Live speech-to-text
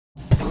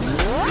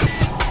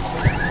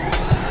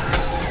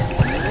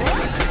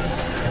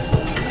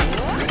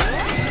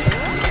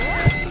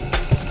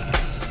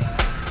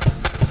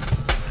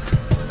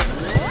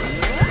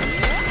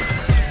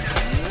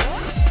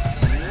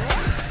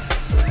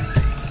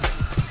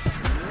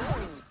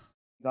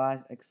Guys,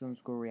 excellent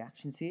score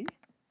reactions here,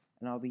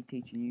 and I'll be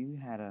teaching you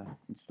how to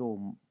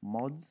install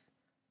mods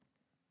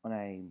on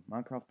a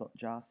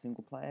Minecraft.jar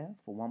single player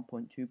for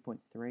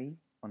 1.2.3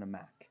 on a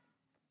Mac.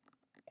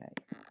 Okay,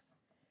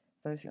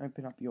 first you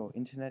open up your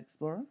Internet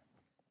Explorer,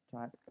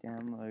 type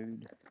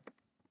download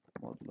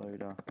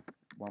Modloader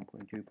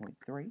 1.2.3.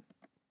 Okay,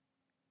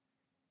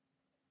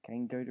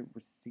 and go to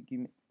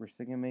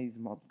Resigame's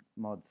mods.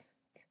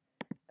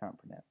 Can't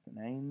pronounce the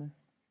name.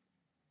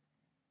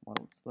 While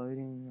it's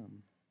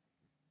loading.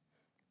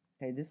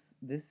 Okay,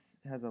 this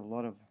has a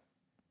lot of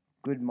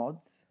good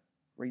mods.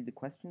 Read the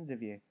questions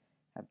if you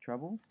have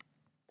trouble.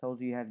 Tells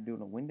you how to do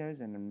it on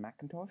Windows and on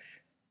Macintosh.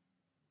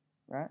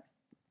 Right?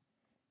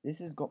 This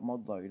has got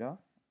Modloader,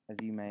 as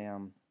you may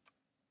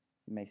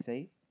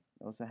see.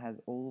 It also has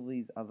all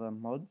these other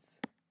mods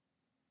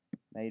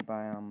made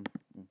by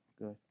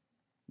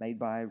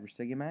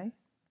Resigame.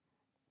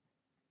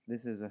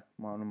 This is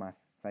one of my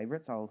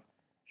favorites. I'll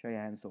show you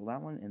how to install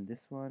that one and this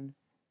one.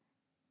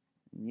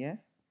 And yeah,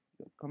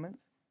 got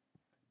comments.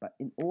 But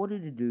in order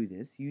to do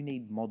this, you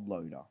need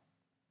Modloader.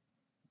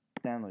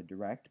 Download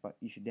direct, but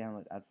you should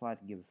download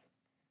AdFly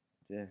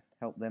to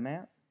help them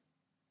out.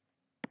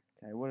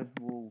 Okay,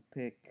 we'll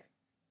pick?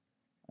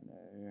 I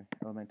know,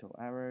 elemental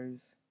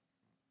arrows.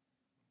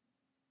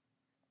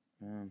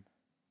 I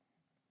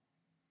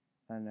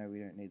know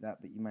we don't need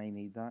that, but you may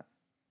need that.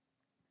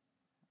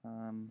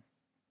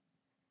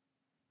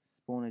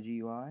 Spawner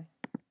GUI,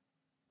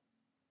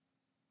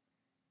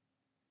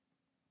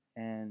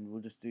 and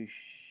we'll just do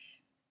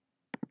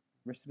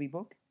recipe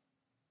book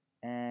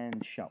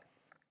and shelf.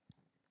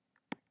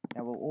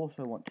 Now we'll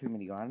also want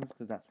toomany items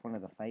because that's one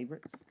of the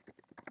favorites.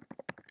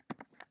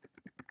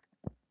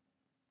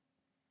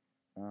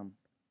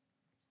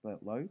 Let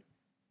it load.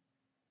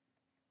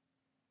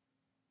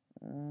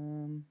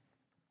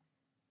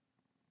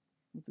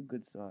 What's a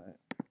good site?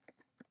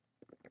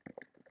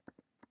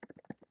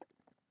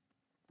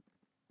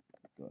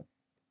 Good.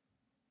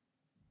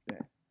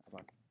 There. Just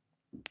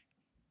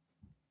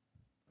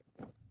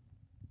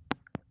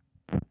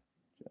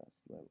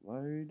let it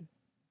load.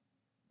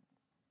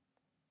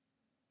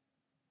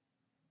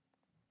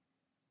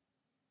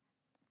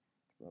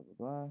 Blah blah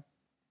blah.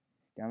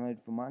 Download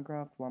for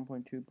Minecraft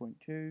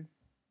 1.2.2,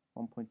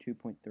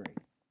 1.2.3.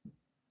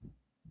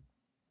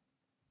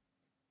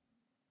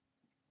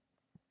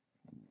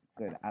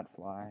 Go to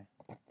AdFly.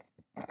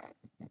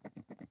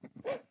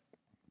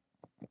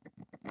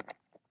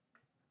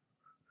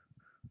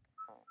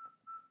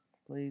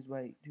 Please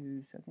wait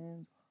 2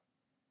 seconds.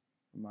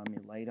 Remind me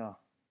later.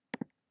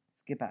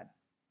 Skip ad.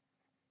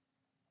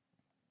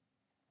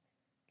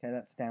 Okay,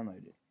 that's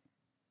downloaded.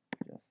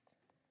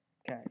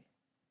 Okay.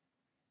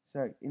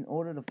 So, in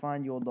order to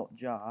find your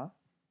 .jar,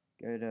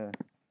 go to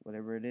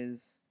whatever it is,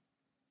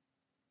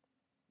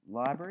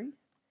 library.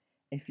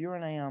 If you're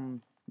in a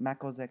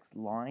Mac OS X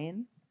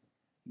Lion,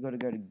 you got to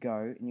go to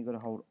Go, and you got to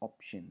hold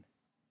Option.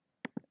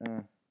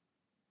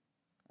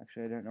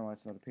 Actually, I don't know why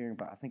it's not appearing,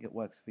 but I think it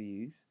works for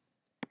you.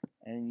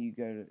 And you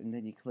go to, and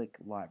then you click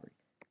Library.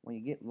 When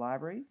you get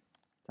Library,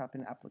 type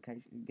in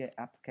application, get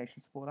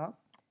application support up.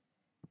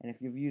 And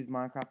if you've used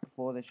Minecraft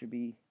before, there should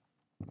be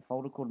a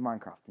folder called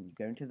Minecraft, and you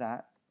go into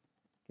that.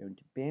 Go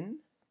into bin,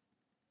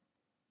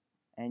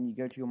 and you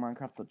go to your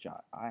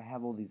Minecraft.jar. I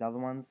have all these other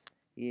ones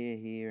here,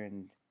 here,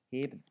 and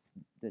here,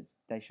 but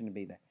they shouldn't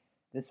be there.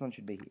 This one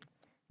should be here.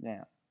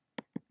 Now,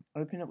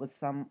 open it with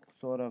some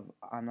sort of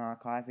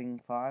unarchiving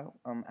file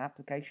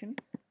application,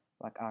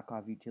 like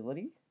archive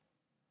utility,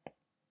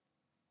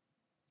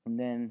 and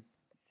then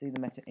see the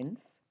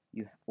meta-inf.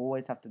 You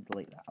always have to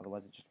delete that,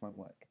 otherwise it just won't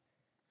work.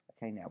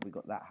 Okay, now we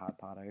got that hard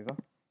part over.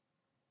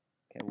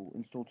 Okay, we'll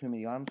install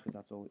toomany items because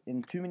that's all.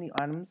 In toomany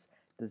items,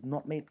 does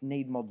not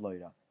need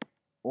Modloader.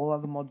 All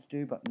other mods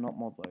do, but not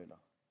Modloader.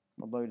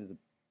 Modloader is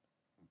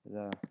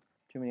the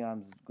toomany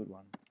items is a good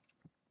one.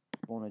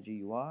 Spawner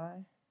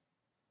GUI.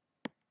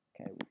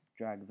 Okay, we'll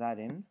drag that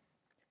in,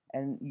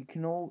 and you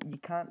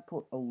can't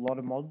put a lot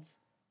of mods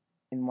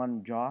in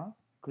one jar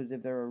because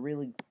if there are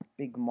really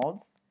big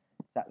mods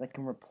that they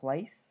can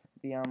replace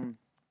the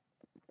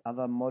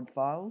other mod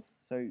files.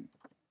 So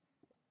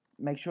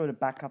make sure to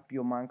back up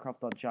your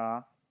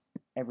Minecraft.jar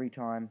every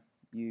time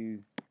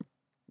you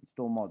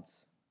install mods.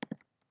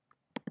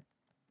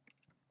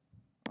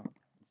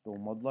 Install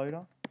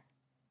Modloader.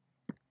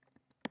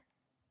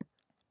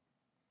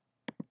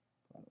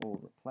 Or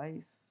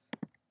replace.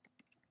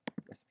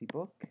 Recipe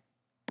book.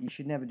 You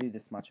should never do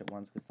this much at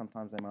once because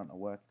sometimes they might not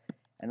work.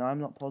 And I'm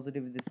not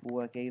positive if this will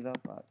work either,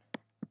 but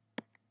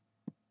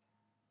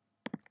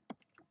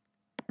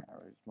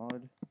arrows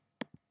mod.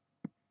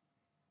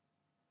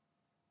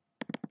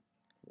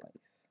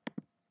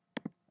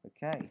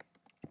 Okay,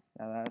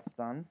 now that's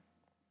done.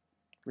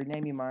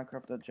 Rename your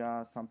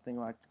Minecraft.jar something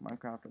like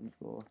Minecraft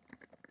underscore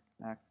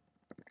Mac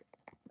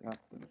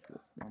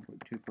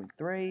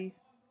 1.2.3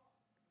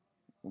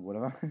 or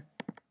whatever.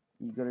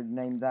 You got to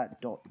name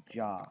that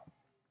 .jar.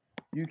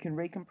 You can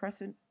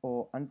recompress it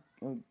or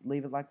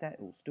leave it like that. It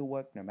will still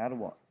work no matter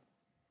what.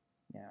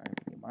 Now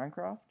open your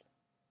Minecraft.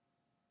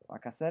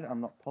 Like I said,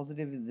 I'm not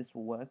positive if this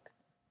will work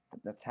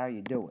but that's how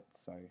you do it,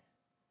 so...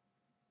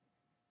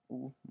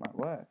 Ooh, might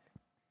work.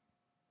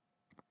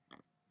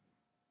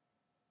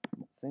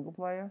 Single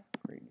player,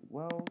 create new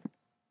world.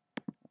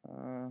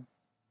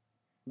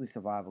 Do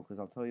survival, because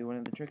I'll tell you one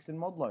of the tricks in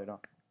Modloader.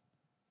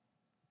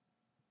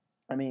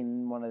 I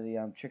mean, one of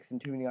the tricks in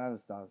Too Many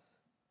Islands does.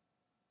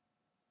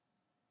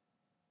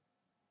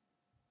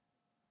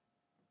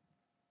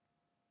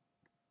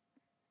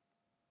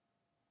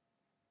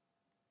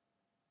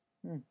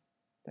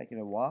 Taking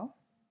a while.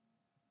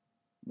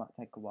 Might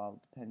take a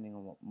while depending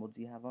on what mods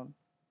you have on.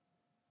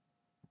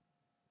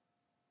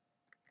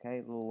 Okay,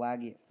 a little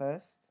laggy at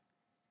first.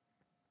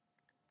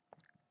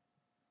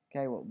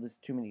 Okay, well, there's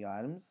too many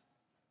items.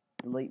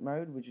 Delete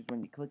mode, which is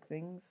when you click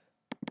things.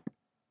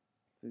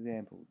 For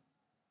example,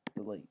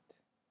 delete.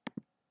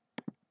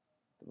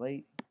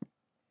 Delete.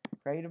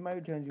 Creative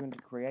mode turns you into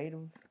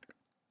creative,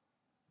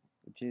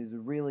 which is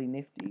really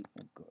nifty.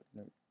 Oh god,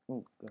 no.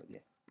 Oh god,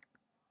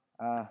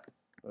 yeah.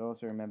 But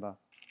also remember,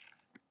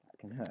 that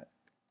can hurt.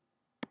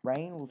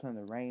 Rain, we'll turn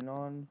the rain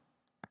on.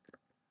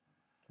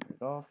 Turn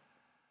it off.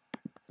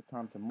 Set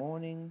time to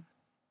morning.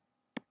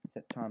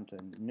 Set time to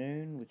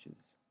noon, which is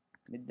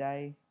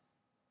midday.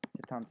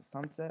 Set time to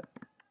sunset.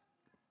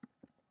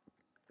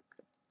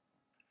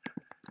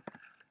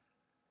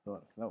 Oh,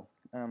 it fell.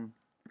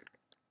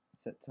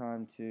 Set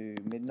time to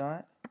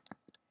midnight.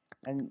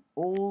 And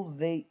all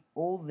these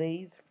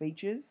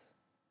features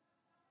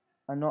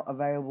are not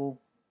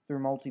available through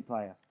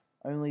multiplayer.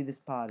 Only this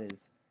part is,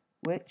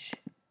 which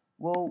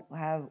will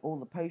have all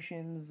the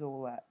potions,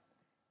 all that,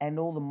 and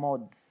all the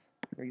mods.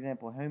 For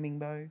example, homing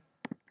bow.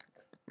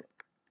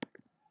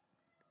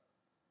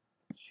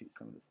 Shoot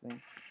some of this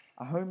thing.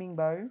 A homing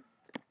bow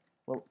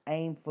will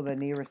aim for the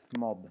nearest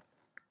mob.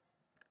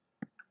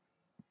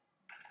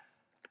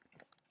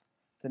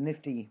 It's a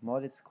nifty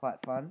mod. It's quite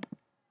fun.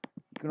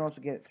 You can also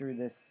get it through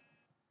this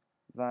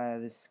via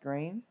this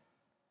screen.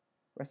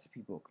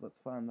 Recipe book. Let's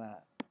find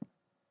that.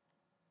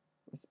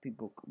 Recipe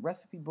book.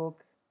 Recipe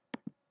book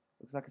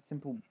looks like a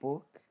simple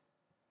book.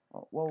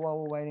 Oh, well, while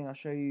we're waiting, I'll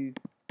show you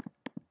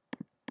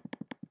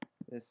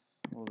this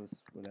or this,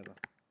 whatever.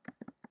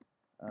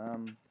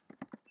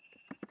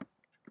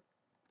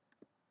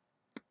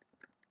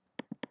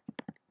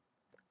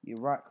 You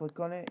right click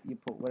on it, you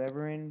put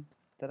whatever in.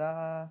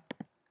 Ta-da!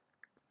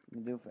 You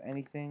can do it for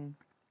anything.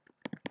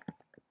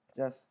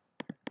 Just,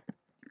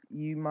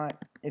 you might,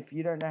 if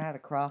you don't know how to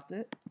craft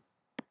it,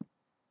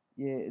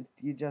 you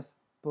just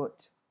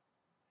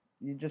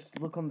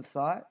look on the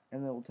site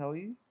and it will tell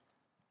you.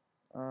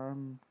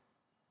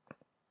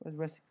 Where's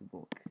recipe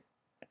book?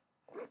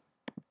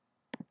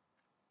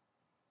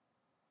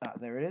 Ah,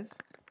 there it is.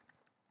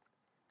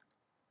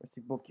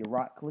 Recipe book, you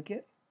right click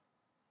it.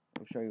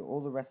 It'll show you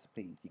all the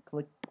recipes. You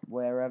click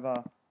wherever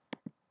to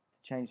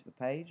change the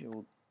page. It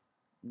will,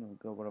 oh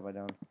god, what have I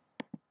done?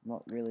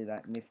 Not really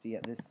that nifty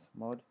at this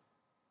mod.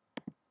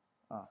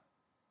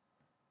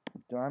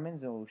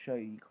 Diamonds, it will show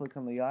you, click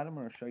on the item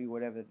and it'll show you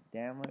whatever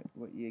download,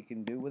 what you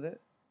can do with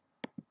it.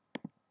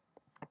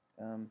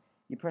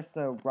 You press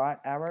the right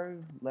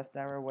arrow, left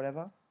arrow,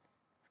 whatever.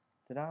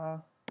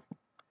 Ta-da!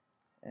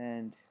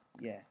 And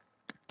yeah.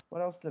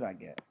 What else did I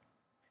get?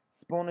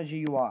 Spawner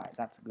GUI,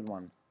 that's a good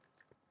one.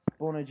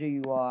 Spawner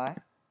GUI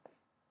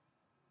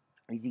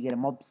is you get a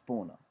mob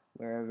spawner,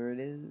 wherever it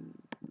is.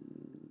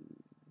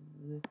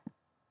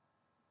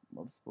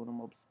 Mob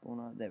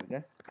spawner, there we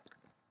go.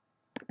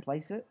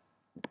 Place it,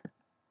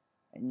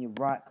 and you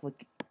right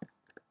click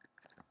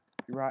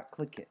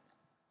it.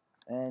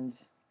 And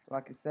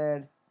like I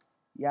said,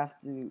 you have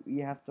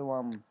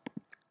to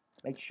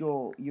make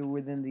sure you're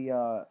within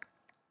the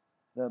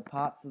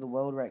parts of the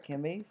world where it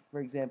can be.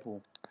 For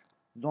example,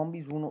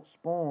 zombies will not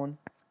spawn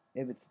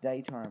if it's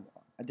daytime.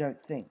 I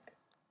don't think.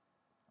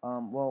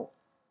 Slimes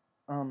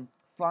won't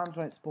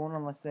spawn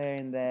unless they're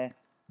in their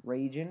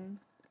region.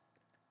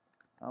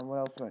 What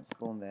else won't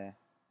spawn there?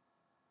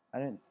 I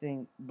don't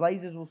think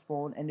blazers will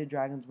spawn. Ender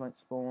dragons won't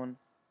spawn,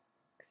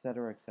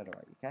 etc., etc.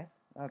 Okay,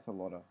 that's a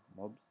lot of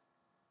mobs.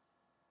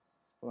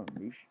 Spawn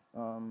roosh.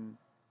 Spawn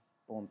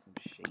some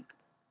sheep.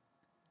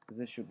 Because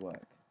this should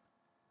work.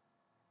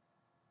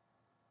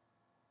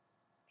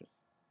 Just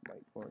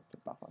wait for it to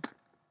buffer. Just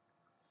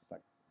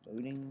like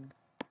loading.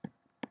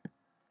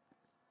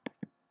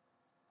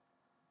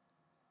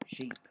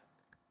 Sheep.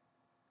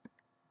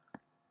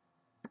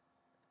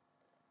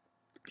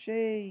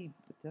 Sheep.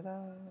 Ta-da.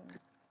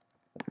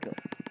 Let's kill it.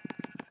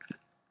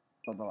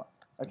 Blah, blah, blah.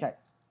 Okay.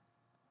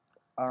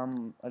 I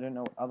don't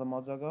know what other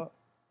mods I got.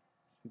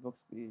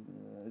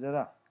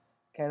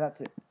 Okay,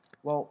 that's it.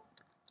 Well,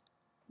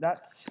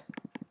 that's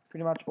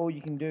pretty much all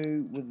you can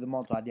do with the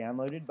mods I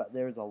downloaded, but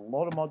there is a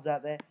lot of mods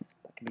out there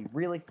that can be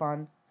really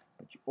fun,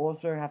 but you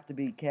also have to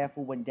be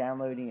careful when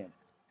downloading it.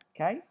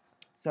 Okay?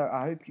 So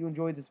I hope you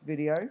enjoyed this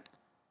video.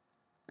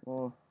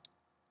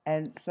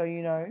 And so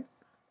you know,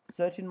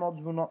 certain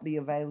mods will not be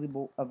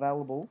available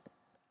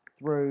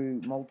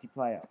through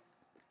multiplayer.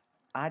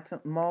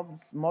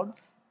 Mods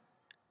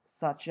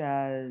such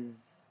as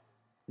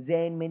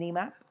Zan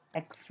Minimap,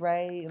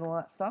 X-Ray, and all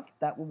that stuff,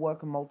 that will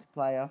work on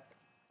multiplayer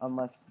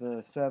unless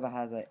the server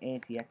has an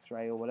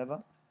anti-X-ray or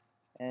whatever.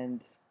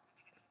 And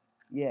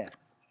yeah,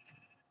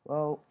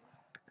 well,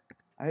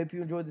 I hope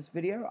you enjoyed this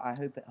video. I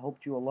hope it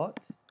helped you a lot.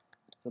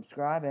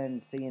 Subscribe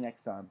and see you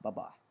next time. Bye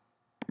bye.